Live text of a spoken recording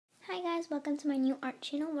welcome to my new art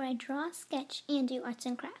channel where I draw, sketch, and do arts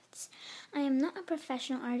and crafts. I am not a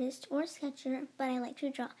professional artist or sketcher, but I like to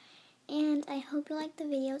draw. And I hope you like the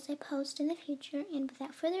videos I post in the future, and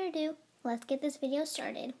without further ado, let's get this video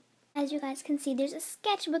started. As you guys can see, there's a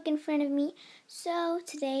sketchbook in front of me, so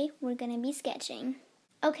today we're going to be sketching.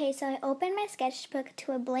 Okay, so I opened my sketchbook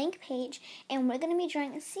to a blank page, and we're going to be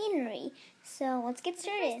drawing a scenery. So let's get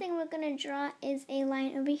started. The first thing we're going to draw is a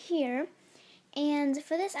line over here. And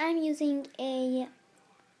for this, I'm using a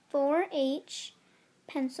 4H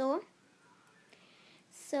pencil.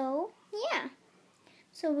 So, yeah.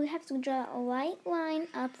 So we have to draw a white line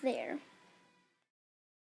up there.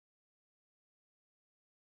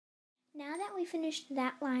 Now that we finished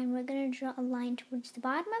that line, we're going to draw a line towards the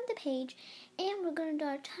bottom of the page, and we're going to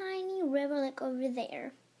draw a tiny river like over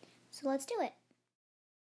there. So let's do it.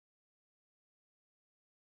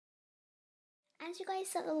 As you guys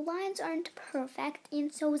saw, the lines aren't perfect,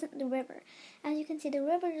 and so isn't the river. As you can see, the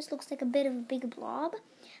river just looks like a bit of a big blob,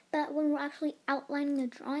 but when we're actually outlining the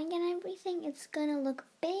drawing and everything, it's gonna look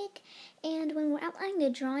big, and when we're outlining the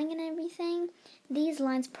drawing and everything, these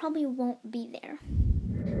lines probably won't be there.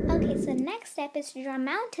 Okay, so next step is to draw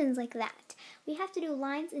mountains like that. We have to do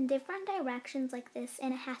lines in different directions like this,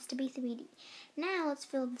 and it has to be 3D. Now let's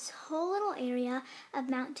fill this whole little area of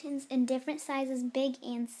mountains in different sizes, big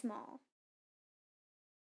and small.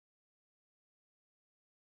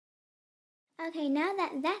 Okay, now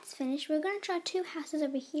that that's finished, we're going to draw two houses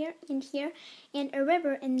over here, and a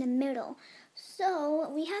river in the middle.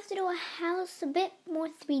 So we have to do a house a bit more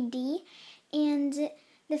 3D, and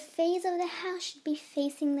the face of the house should be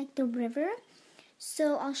facing like the river.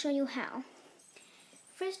 So I'll show you how.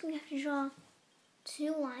 First, we have to draw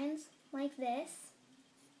two lines like this.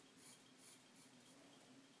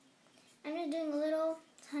 I'm just doing a little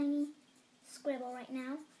tiny scribble right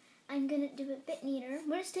now. I'm going to do it a bit neater.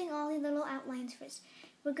 We're just doing all the little outlines first.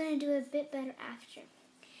 We're going to do it a bit better after.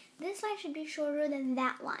 This line should be shorter than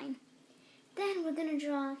that line. Then we're going to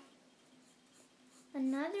draw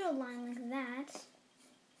another line like that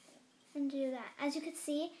and do that. As you can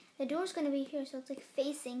see, the door is going to be here, so it's like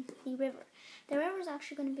facing the river. The river is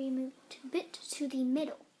actually going to be moved a bit to the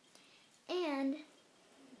middle. And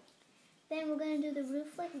then we're going to do the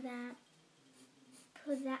roof like that,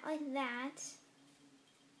 put that like that,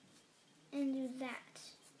 and do that.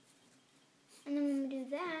 And then when we do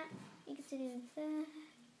that, you get to do that.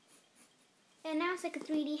 And now it's like a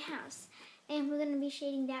 3D house. And we're going to be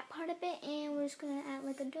shading that part a bit, and we're just going to add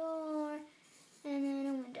like a door and then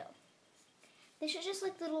a window. This is just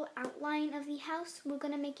like the little outline of the house. We're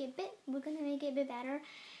going to make it a bit better.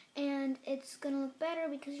 And it's going to look better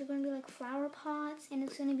because you're going to be like flower pots, and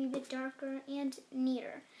it's going to be a bit darker and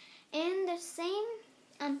neater. And the same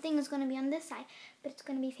thing is going to be on this side, but it's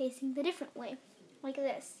going to be facing the different way, like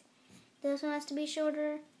this. This one has to be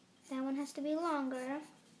shorter, that one has to be longer.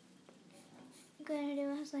 I'm going to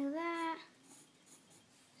do it like that,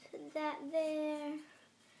 put that there,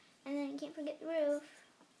 and then you can't forget the roof.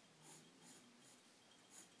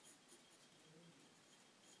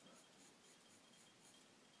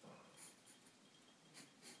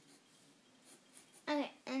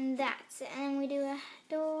 Okay, and that's it, and we do a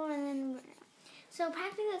door, and then so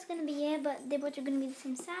practically that's going to be it, but they both are going to be the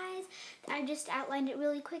same size. I just outlined it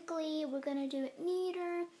really quickly. We're going to do it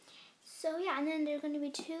neater. So yeah, and then there's going to be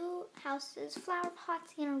two houses, flower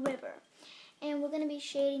pots, and a river. And we're going to be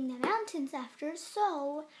shading the mountains after.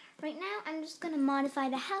 So right now I'm just going to modify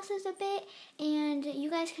the houses a bit, and you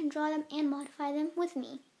guys can draw them and modify them with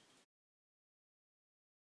me.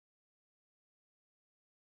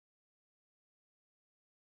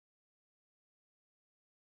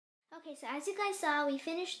 Okay, so as you guys saw, we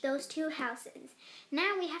finished those two houses.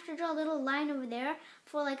 Now we have to draw a little line over there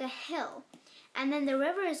for like a hill. And then the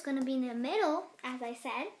river is going to be in the middle, as I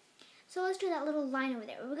said. So let's do that little line over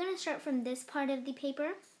there. We're going to start from this part of the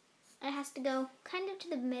paper. It has to go kind of to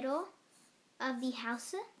the middle of the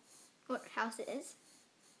house, or houses.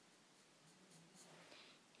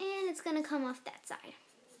 And it's going to come off that side.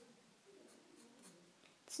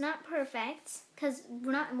 It's not perfect because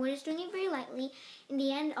we're just doing it very lightly. In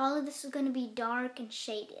the end, all of this is going to be dark and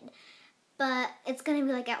shaded, but it's going to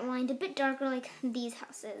be like outlined a bit darker like these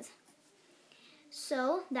houses.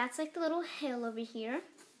 So that's like the little hill over here,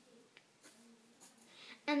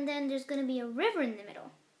 and then there's going to be a river in the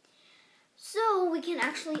middle. So we can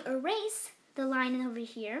actually erase the line over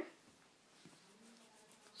here.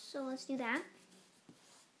 So let's do that.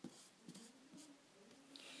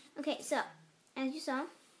 Okay, so as you saw,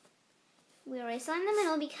 we erase the line in the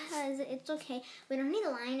middle because it's okay. We don't need a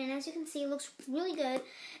line, and as you can see, it looks really good.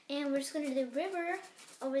 And we're just going to do the river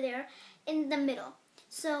over there in the middle.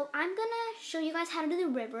 So I'm gonna show you guys how to do the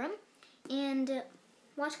river and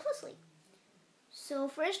watch closely. So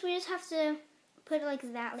first we just have to put it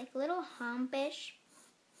like that, like a little humpish.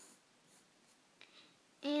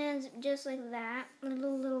 And just like that,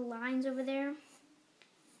 little lines over there.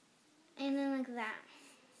 And then like that.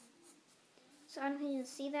 So I don't think you can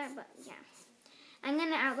see that, but yeah. I'm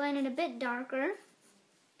gonna outline it a bit darker.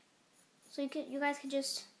 So you guys could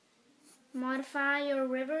just modify your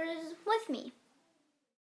rivers with me.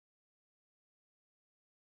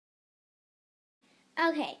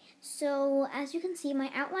 Okay, so as you can see, my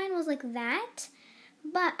outline was like that,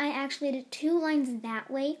 but I actually did 2 lines that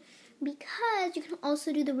way because you can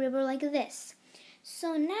also do the river like this.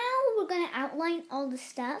 So now we're going to outline all the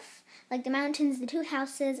stuff, like the mountains, the 2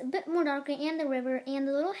 houses, a bit more darker, and the river, and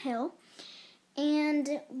the little hill.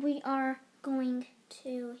 And we are going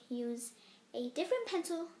to use a different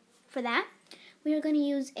pencil for that. We are going to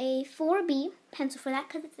use a 4B pencil for that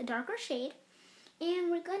because it's a darker shade. And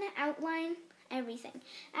we're going to outline everything.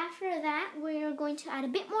 After that, we're going to add a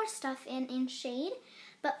bit more stuff in shade.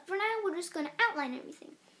 But for now, we're just going to outline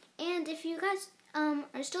everything. And if you guys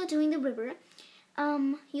are still doing the river,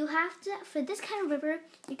 you have to, for this kind of river,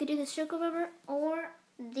 you could do the circle river or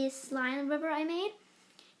this line river I made.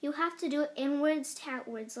 You have to do it inwards to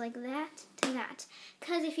outwards, like that to that.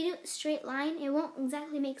 Because if you do a straight line, it won't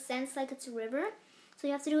exactly make sense like it's a river. So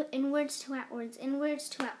you have to do it inwards to outwards, inwards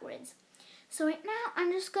to outwards. So right now,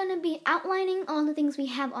 I'm just going to be outlining all the things we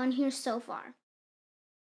have on here so far.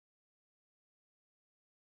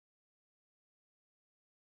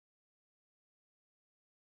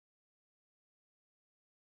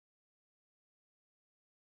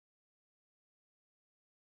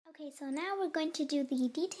 Okay, so now we're going to do the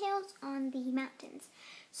details on the mountains.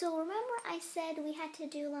 So remember I said we had to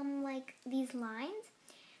do them like these lines?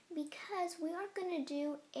 Because we are going to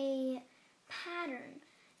do a pattern.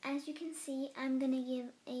 As you can see, I'm going to give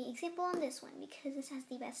an example on this one because this has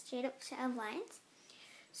the best shade of lines.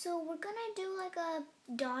 So we're going to do like a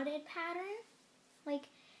dotted pattern. Like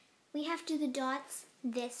we have to do the dots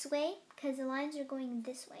this way because the lines are going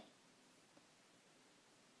this way.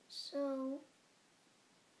 So,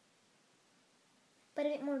 but a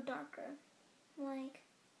bit more darker, like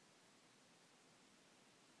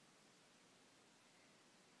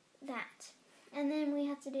that. And then we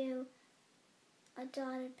have to do a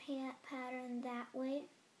dotted pattern that way.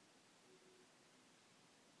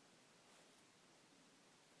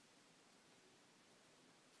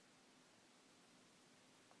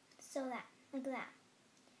 So that, like that.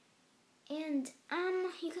 And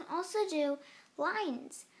you can also do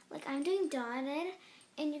lines, like I'm doing dotted,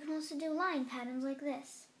 and you can also do line patterns like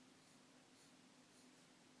this.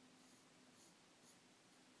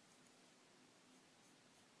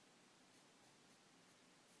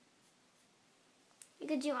 You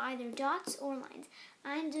could do either dots or lines.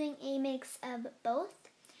 I'm doing a mix of both.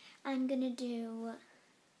 I'm gonna do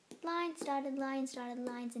lines, dotted lines,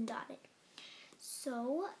 and dotted.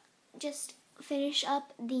 So just finish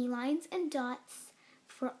up the lines and dots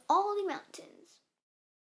for all the mountains.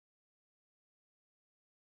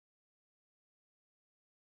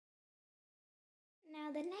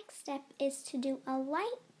 Now the next step is to do a light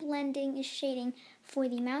blending shading for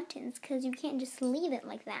the mountains because you can't just leave it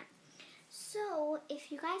like that. So if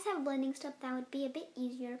you guys have blending stuff, that would be a bit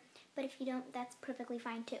easier, but if you don't, that's perfectly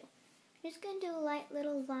fine too. I'm just going to do light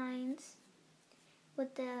little lines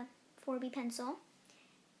with the 4B pencil.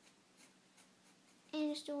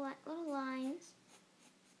 And just do light little lines.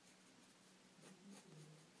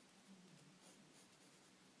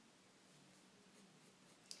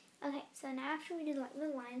 Okay, so now after we do light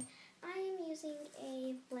little lines, I am using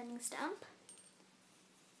a blending stump.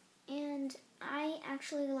 And I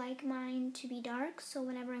actually like mine to be dark, so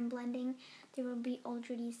whenever I'm blending, there will be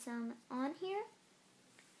already some on here.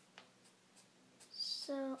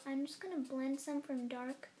 So I'm just going to blend some from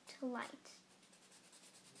dark to light.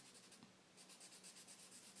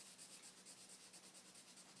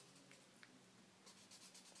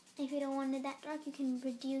 If you don't want it that dark, you can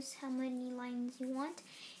reduce how many lines you want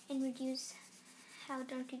and reduce how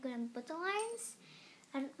dark you're going to put the lines.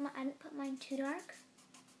 I didn't put mine too dark,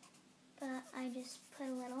 but I just put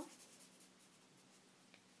a little.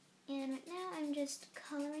 And right now I'm just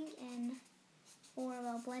coloring in, or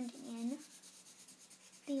well, blending in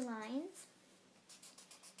the lines.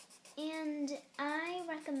 And I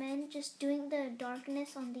recommend just doing the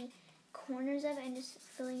darkness on the corners of it and just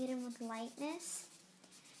filling it in with lightness.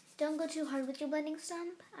 Don't go too hard with your blending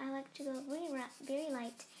stump. I like to go very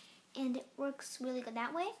light, and it works really good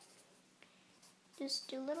that way. Just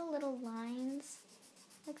do little lines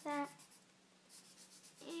like that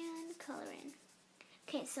and color in.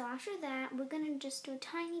 Okay, so after that, we're going to just do a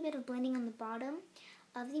tiny bit of blending on the bottom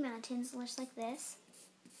of the mountains, just like this.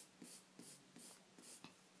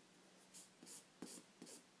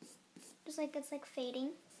 Just like it's like fading.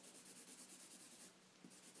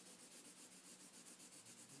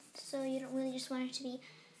 So you don't really just want it to be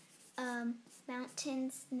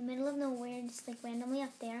mountains in the middle of nowhere, just like randomly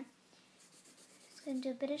up there. Just going to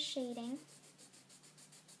do a bit of shading.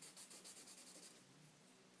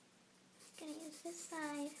 Gonna use this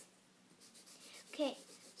side. Okay,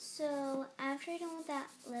 so after you're done with that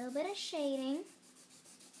little bit of shading,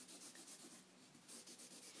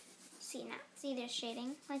 see there's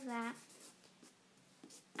shading like that.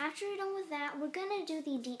 After you're done with that, we're gonna do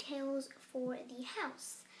the details for the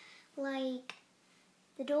house, like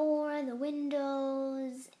the door, the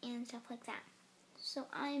windows, and stuff like that. So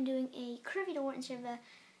I am doing a curvy door instead of a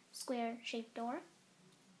square shaped door.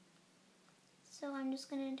 So I'm just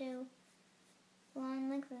gonna do a line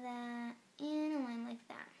like that and a line like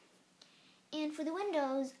that. And for the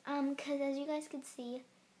windows, because as you guys can see,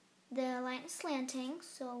 the line is slanting,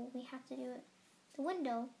 so we have to do the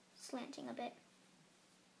window slanting a bit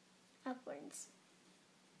upwards.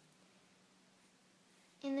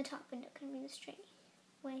 And the top window can be the straight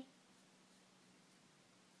way.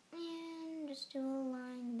 And just do a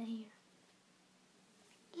line there.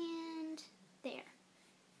 And there.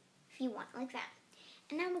 If you want, like that.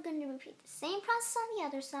 And now we're going to repeat the same process on the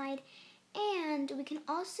other side. And we can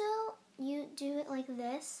also do it like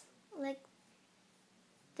this, like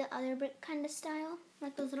the other brick kind of style,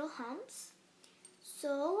 like those little humps.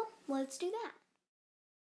 So let's do that.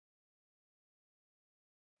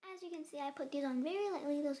 As you can see, I put these on very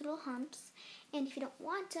lightly, those little humps. And if you don't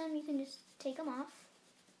want them, you can just take them off.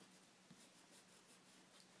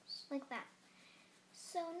 Just like that.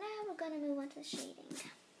 So now we're going to move on to the shading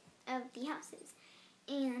of the houses.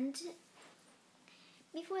 And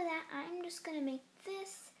before that, I'm just going to make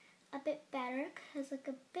this a bit better, like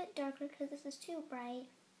a bit darker, because this is too bright.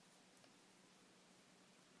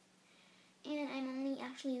 And I'm only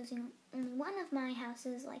actually using only one of my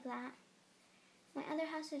houses like that. My other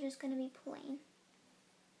house is just going to be plain.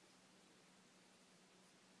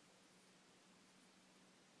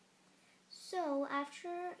 So after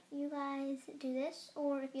you guys do this,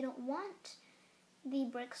 or if you don't want the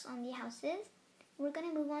bricks on the houses, we're going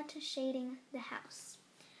to move on to shading the house.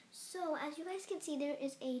 So as you guys can see, there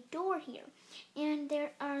is a door here, and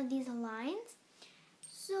there are these lines.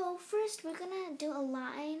 So first we're going to do a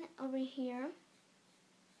line over here,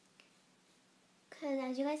 because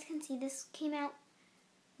as you guys can see, this came out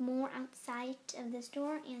more outside of this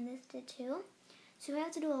door, and this did too. So we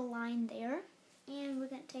have to do a line there, and we're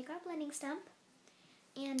going to take our blending stump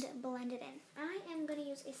and blend it in. I am going to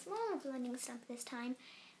use a smaller blending stump this time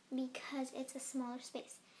because it's a smaller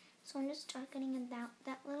space. So I'm just darkening about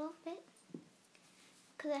that little bit,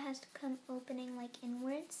 because it has to come opening like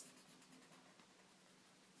inwards.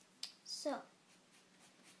 So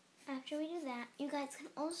after we do that, you guys can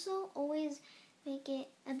also always make it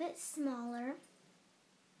a bit smaller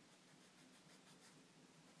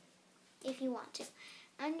if you want to.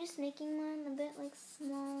 I'm just making mine a bit like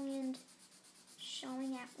small and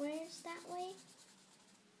showing outwards that way.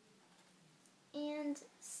 And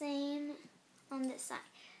same on this side,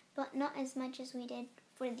 but not as much as we did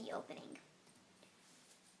for the opening.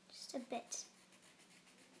 Just a bit.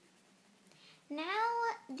 Now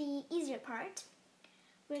the easier part,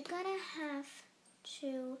 we're gonna have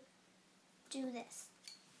to do this.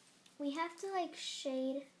 We have to like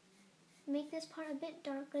shade, make this part a bit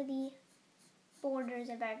darker, the borders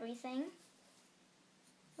of everything.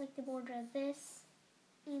 Like the border of this,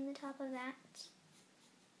 and the top of that,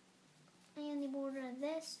 and the border of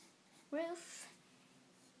this roof,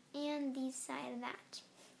 and the side of that.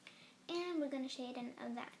 And we're going to shade in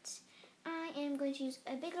of that. I am going to use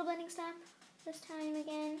a bigger blending stump this time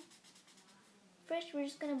again. First we're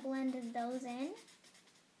just going to blend those in,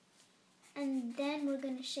 and then we're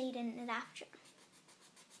going to shade in it after.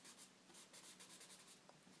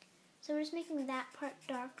 So we're just making that part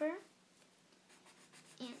darker,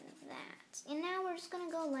 and that. And now we're just going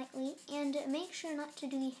to go lightly, and make sure not to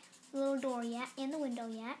do the little door yet, and the window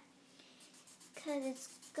yet, because it's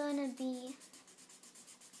going to be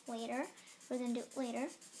later. We're going to do it later.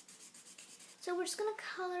 So we're just going to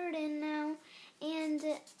color it in now, and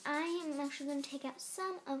I am actually going to take out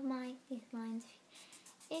some of my these lines.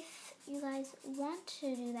 If you guys want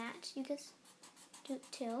to do that, you just do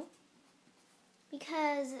it too.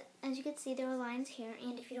 Because as you can see, there are lines here,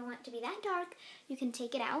 and if you don't want it to be that dark, you can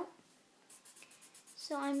take it out.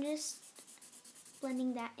 So I'm just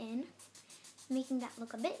blending that in, making that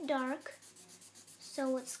look a bit dark,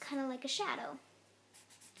 so it's kind of like a shadow.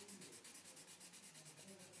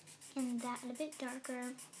 and that a little bit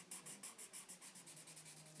darker,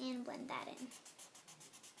 and blend that in.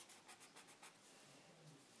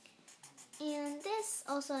 And this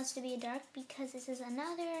also has to be dark because this is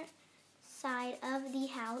another side of the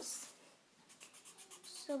house.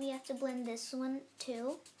 So we have to blend this one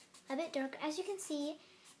too, a bit darker. As you can see,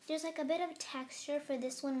 there's like a bit of texture for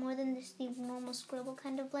this one more than the normal scribble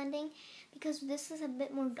kind of blending because this is a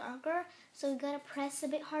bit more darker. So we gotta press a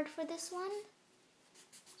bit hard for this one.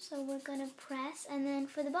 So we're gonna press, and then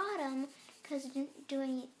for the bottom, because it didn't do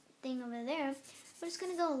anything over there, we're just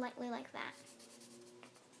gonna go lightly like that.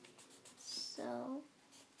 So,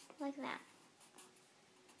 like that.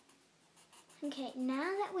 Okay, now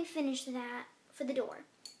that we finished that for the door,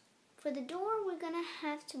 we're gonna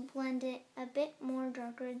have to blend it a bit more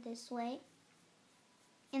darker this way,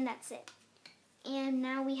 and that's it. And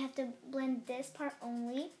now we have to blend this part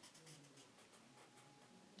only,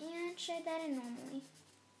 and shade that in normally.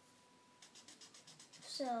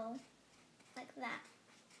 So, like that.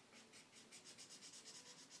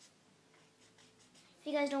 If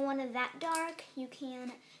you guys don't want it that dark, you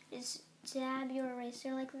can just dab your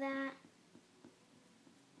eraser like that.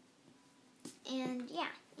 And yeah,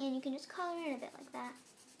 and you can just color it a bit like that.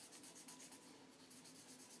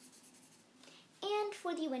 And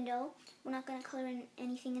for the window, we're not going to color in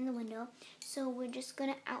anything in the window, so we're just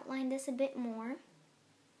going to outline this a bit more.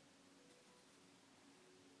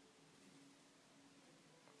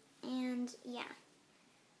 And yeah,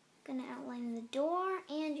 gonna outline the door,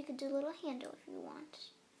 and you could do a little handle if you want.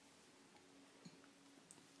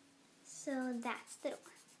 So that's the door.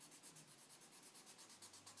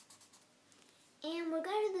 And we're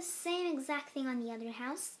gonna do the same exact thing on the other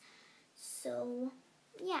house. So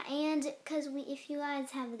yeah, and because if you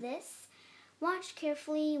guys have this, watch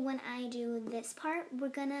carefully when I do this part. We're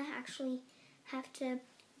gonna actually have to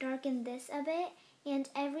darken this a bit, and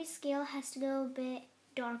every scale has to go a bit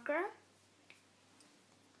darker.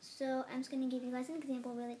 So I'm just going to give you guys an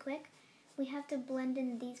example really quick. We have to blend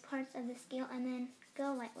in these parts of the scale and then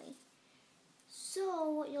go lightly.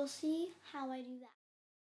 So you'll see how I do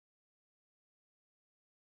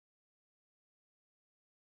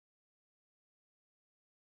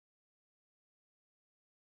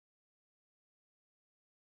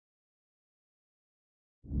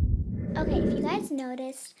that. Okay, if you guys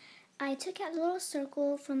noticed, I took out a little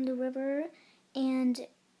circle from the river, and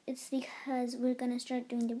it's because we're going to start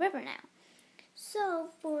doing the river now. So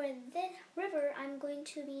for the river, I'm going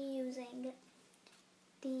to be using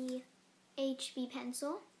the HB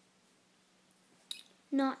pencil,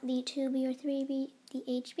 not the 2B or 3B, the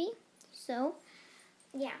HB. So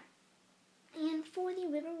yeah, and for the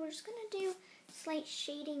river, we're just going to do slight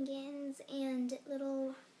shading ins and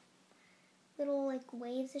little like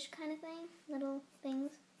waves-ish kind of thing, little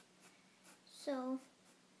things. So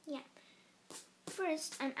yeah,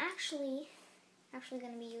 first I'm actually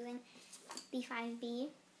going to be using the 5B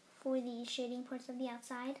for the shading parts of the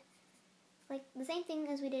outside. Like the same thing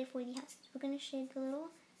as we did for the houses. We're going to shade the little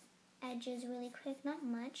edges really quick, not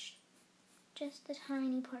much. Just the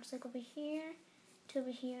tiny parts, like over here, to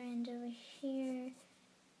over here, and over here,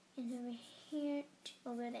 and over here, to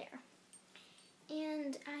over there.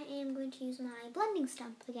 And I am going to use my blending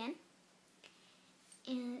stump again.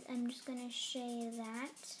 And I'm just going to shade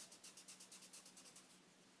that,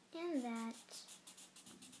 and that,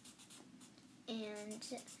 and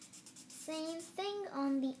same thing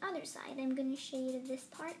on the other side. I'm going to shade this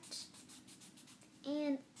part,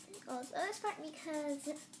 and also this part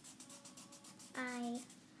because I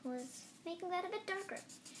was making that a bit darker.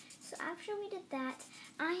 So after we did that,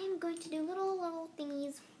 I am going to do little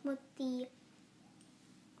thingies with the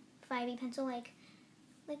 5B pencil, like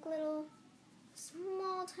little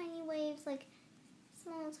small tiny waves, like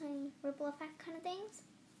small tiny ripple effect kind of things.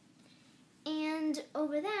 And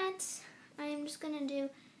over that, I'm just going to do a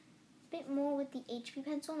bit more with the HB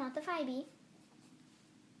pencil, not the 5B.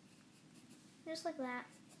 Just like that.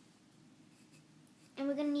 And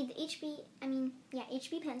we're going to need the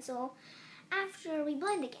HB pencil after we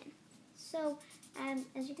blend again. So,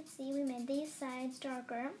 as you can see, we made these sides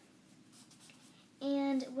darker.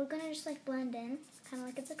 And we're going to just like blend in, kind of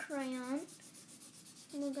like it's a crayon.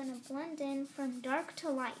 And we're going to blend in from dark to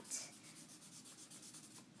light.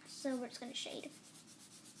 So we're just going to shade.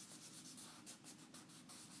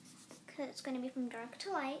 Because it's going to be from dark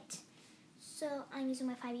to light. So I'm using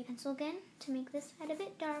my 5B pencil again to make this side a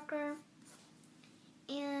bit darker.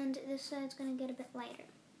 And this side's going to get a bit lighter.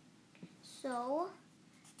 So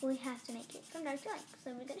we have to make it from dark to light.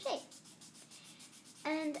 So we're going to shade.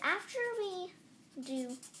 And after we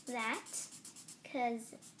do that,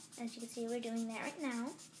 because as you can see we're doing that right now,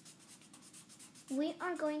 we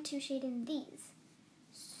are going to shade in these.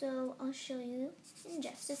 So I'll show you in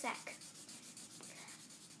just a sec.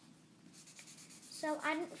 So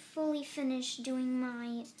I didn't fully finish doing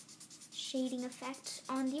my shading effect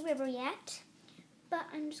on the river yet, but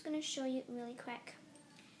I'm just going to show you really quick.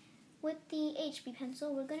 With the HB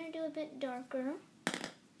pencil, we're going to do a bit darker,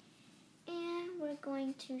 and we're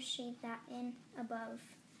going to shade that in above.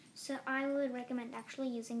 So I would recommend actually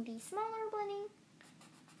using the smaller blending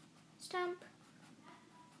stump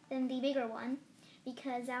than the bigger one,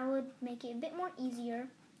 because that would make it a bit more easier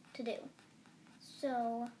to do.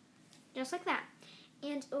 So just like that.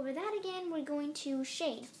 And over that again, we're going to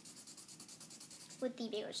shade with the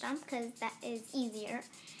bigger stump because that is easier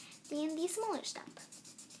than the smaller stump.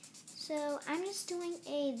 So I'm just doing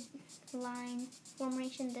a line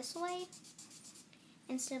formation this way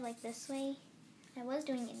instead of like this way. I was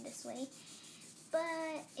doing it this way,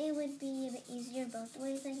 but it would be a bit easier both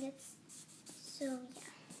ways, I guess. So yeah.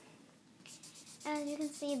 As you can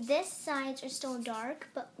see, this sides are still dark,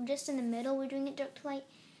 but just in the middle we're doing it dark to light.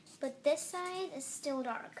 But this side is still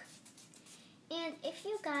dark. And if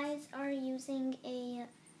you guys are using a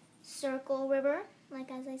circle river,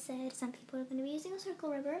 like as I said, some people are going to be using a circle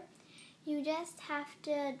river, you just have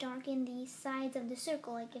to darken the sides of the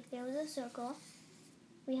circle. Like if there was a circle,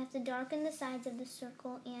 we have to darken the sides of the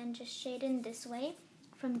circle and just shade in this way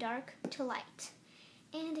from dark to light.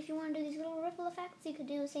 And if you want to do these little ripple effects, you could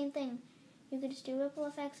do the same thing. You could just do ripple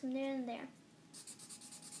effects from there and there.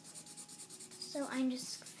 So I'm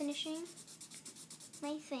just finishing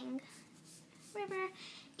my thing, river,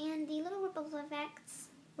 and the little ripple effects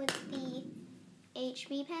with the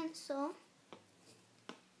HB pencil.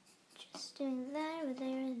 Just doing that over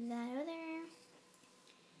there, that over there,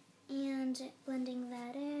 and blending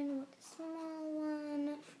that in with the small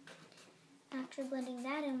one. After blending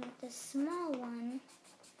that in with the small one,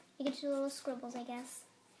 you get to little scribbles, I guess.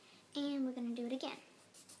 And we're going to do it again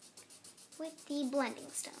with the blending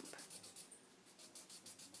stump.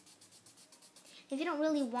 If you don't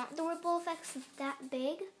really want the ripple effects that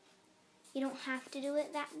big, you don't have to do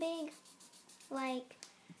it that big. Like,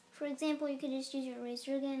 for example, you could just use your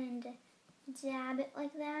eraser again and dab it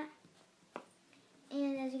like that.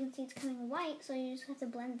 And as you can see, it's coming white, so you just have to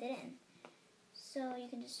blend it in. So you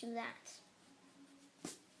can just do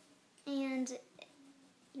that. And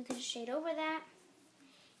you can shade over that.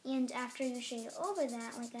 And after you shade over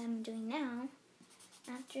that, like I'm doing now,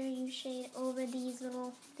 after you shade over these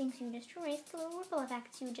little things you just erased, the little ripple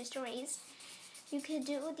effects you just erased, you could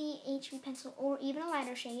do it with the HB pencil or even a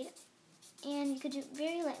lighter shade, and you could do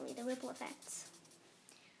very lightly the ripple effects.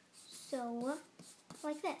 So,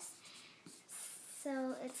 like this.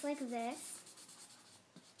 So it's like this,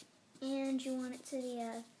 and you want it to be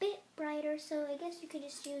a bit brighter, so I guess you could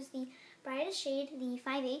just use the brightest shade, the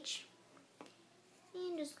 5H,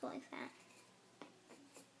 and just go like that.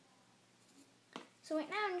 So right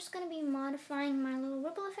now I'm just going to be modifying my little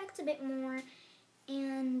ripple effects a bit more,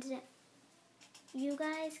 and you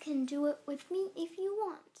guys can do it with me if you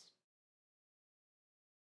want.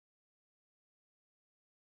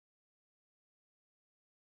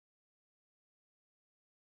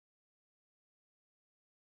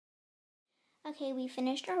 Okay, we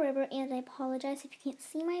finished our river, and I apologize if you can't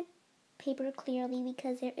see my paper clearly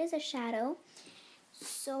because there is a shadow,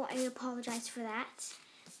 so I apologize for that.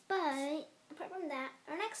 But apart from that,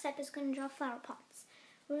 our next step is going to draw flower pots.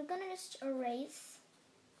 We're going to just erase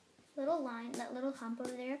little line, that little hump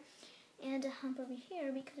over there, and a hump over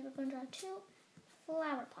here because we're going to draw 2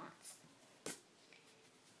 flower pots.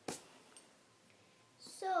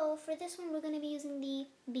 So for this one, we're going to be using the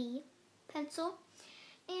B pencil,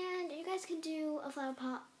 and you guys can do a flower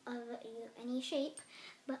pot of any shape,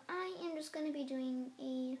 but I am just going to be doing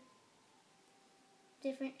a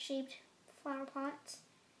different shaped flower pot.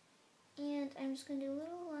 And I'm just going to do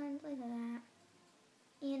little lines like that.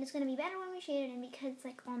 And it's going to be better when we shade it in because it's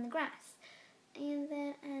like on the grass. And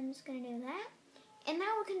then I'm just going to do that. And now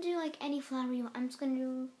we can do like any flower you want. I'm just going to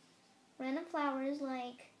do random flowers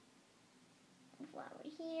like a flower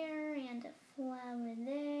here and a flower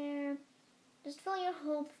there. Just fill your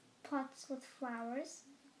whole pots with flowers.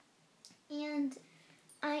 And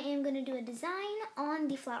I am going to do a design on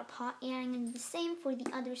the flower pot, and I'm going to do the same for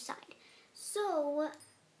the other side. So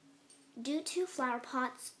do 2 flower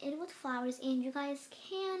pots in with flowers, and you guys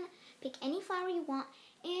can pick any flower you want,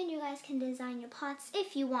 and you guys can design your pots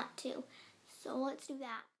if you want to. So let's do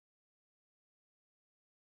that.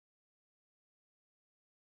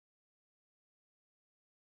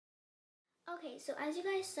 Okay, so as you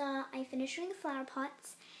guys saw, I finished doing the flower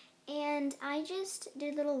pots, and I just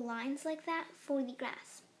did little lines like that for the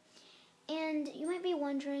grass. And you might be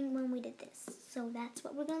wondering when we did this. So that's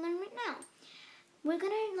what we're going to learn right now. We're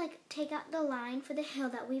going to take out the line for the hill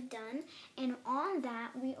that we've done. And on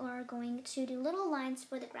that, we are going to do little lines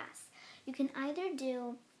for the grass. You can either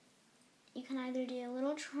do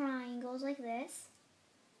little triangles like this,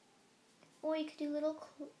 or you could do little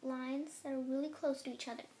lines that are really close to each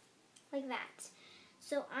other, like that.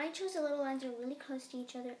 So I chose the little lines that are really close to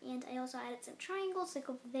each other, and I also added some triangles like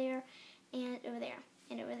over there, and over there,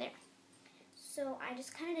 and over there. So I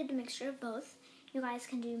just kind of did a mixture of both. You guys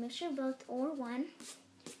can do a mixture of both or one.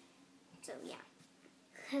 So yeah.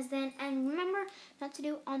 And remember not to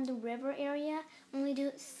do on the river area, only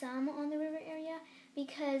do some on the river area,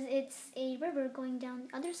 because it's a river going down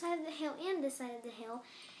the other side of the hill and this side of the hill,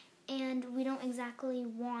 and we don't exactly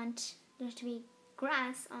want there to be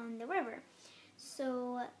grass on the river.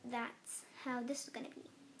 So that's how this is going to be.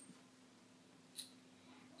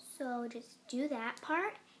 So just do that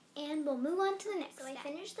part, and we'll move on to the next. So I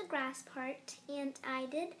finished the grass part, and I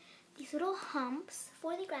did these little humps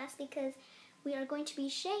for the grass because we are going to be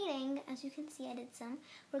shading, as you can see I did some,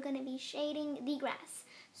 we're going to be shading the grass.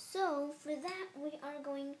 So for that we are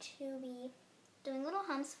going to be doing little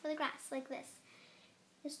humps for the grass like this.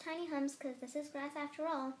 Just tiny humps because this is grass after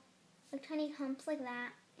all. Like tiny humps like that,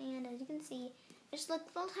 and as you can see, just like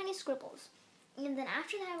little tiny scribbles. And then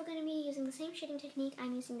after that we're going to be using the same shading technique.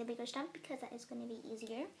 I'm using the bigger stump because that is going to be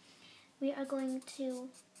easier. We are going to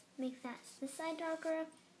make this side darker,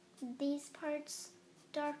 these parts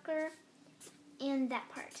darker, and that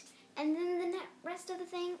part. And then the rest of the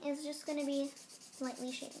thing is just going to be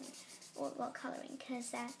lightly shading, or coloring, because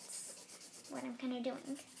that's what I'm kind of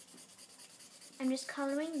doing. I'm just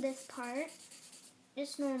coloring this part,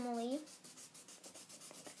 just normally,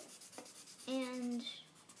 and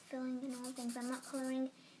filling in all the things. I'm not coloring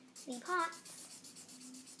the pots.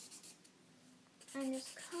 I'm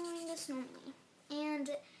just coloring this normally. And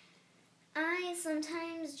I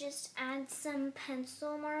sometimes just add some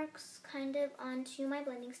pencil marks kind of onto my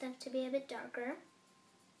blending stuff to be a bit darker.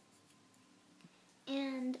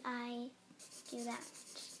 And I do that.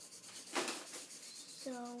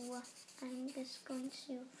 So I'm just going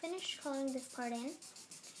to finish coloring this part in.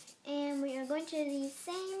 And we are going to do the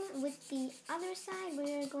same with the other side.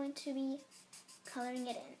 We are going to be coloring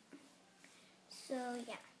it in. So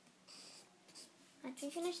yeah. After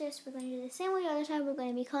we finish this, we're going to do the same with the other side. We're going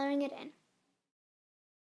to be coloring it in.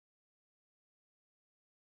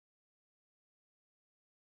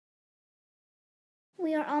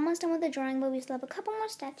 We are almost done with the drawing, but we still have a couple more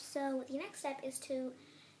steps. So the next step is to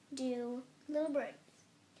do little birds.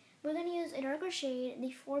 We're going to use a darker shade,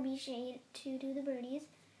 the 4B shade, to do the birdies.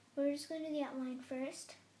 We're just going to do the outline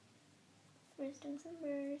first. We're just doing some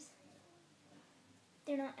birds.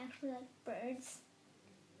 They're not actually like birds,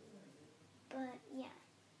 but yeah.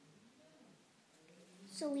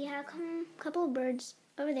 So we have a couple of birds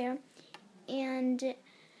over there, and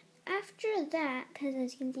after that, because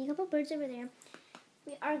as you can see a couple of birds over there,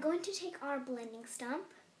 we are going to take our blending stump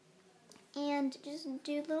and just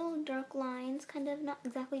do little dark lines, kind of not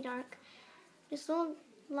exactly dark, just little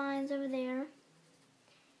lines over there.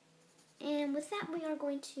 And with that, we are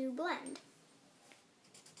going to blend.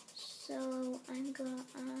 So I'm going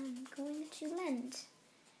to blend.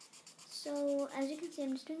 So as you can see,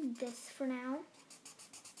 I'm just doing this for now.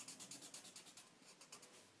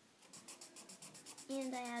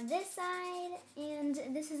 And I have this side,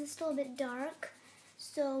 and this is still a bit dark.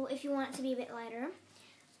 So if you want it to be a bit lighter,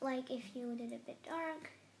 like if you did a bit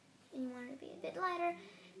dark and you want it to be a bit lighter,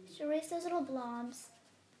 just erase those little blobs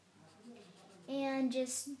and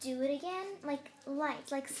just do it again, like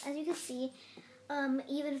light. Like as you can see,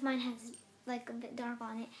 even if mine has like a bit dark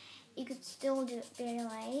on it, you could still do it very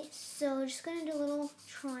light. So just gonna do little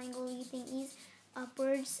triangle-y thingies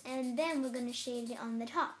upwards, and then we're gonna shade it on the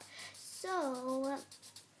top. So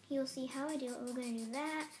you'll see how I do it. We're gonna do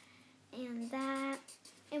that and that,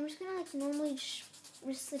 and we're just gonna like normally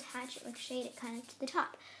just attach it, like shade it kind of to the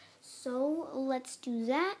top. So let's do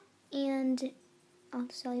that, and I'll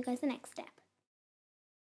show you guys the next step.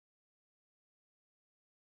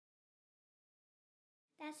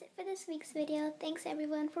 That's it for this week's video. Thanks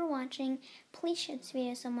everyone for watching. Please share this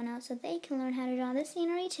video with someone else so they can learn how to draw this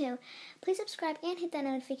scenery too. Please subscribe and hit that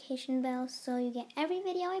notification bell so you get every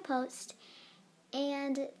video I post.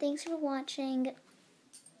 And thanks for watching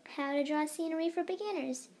How to Draw Scenery for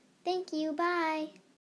Beginners. Thank you. Bye.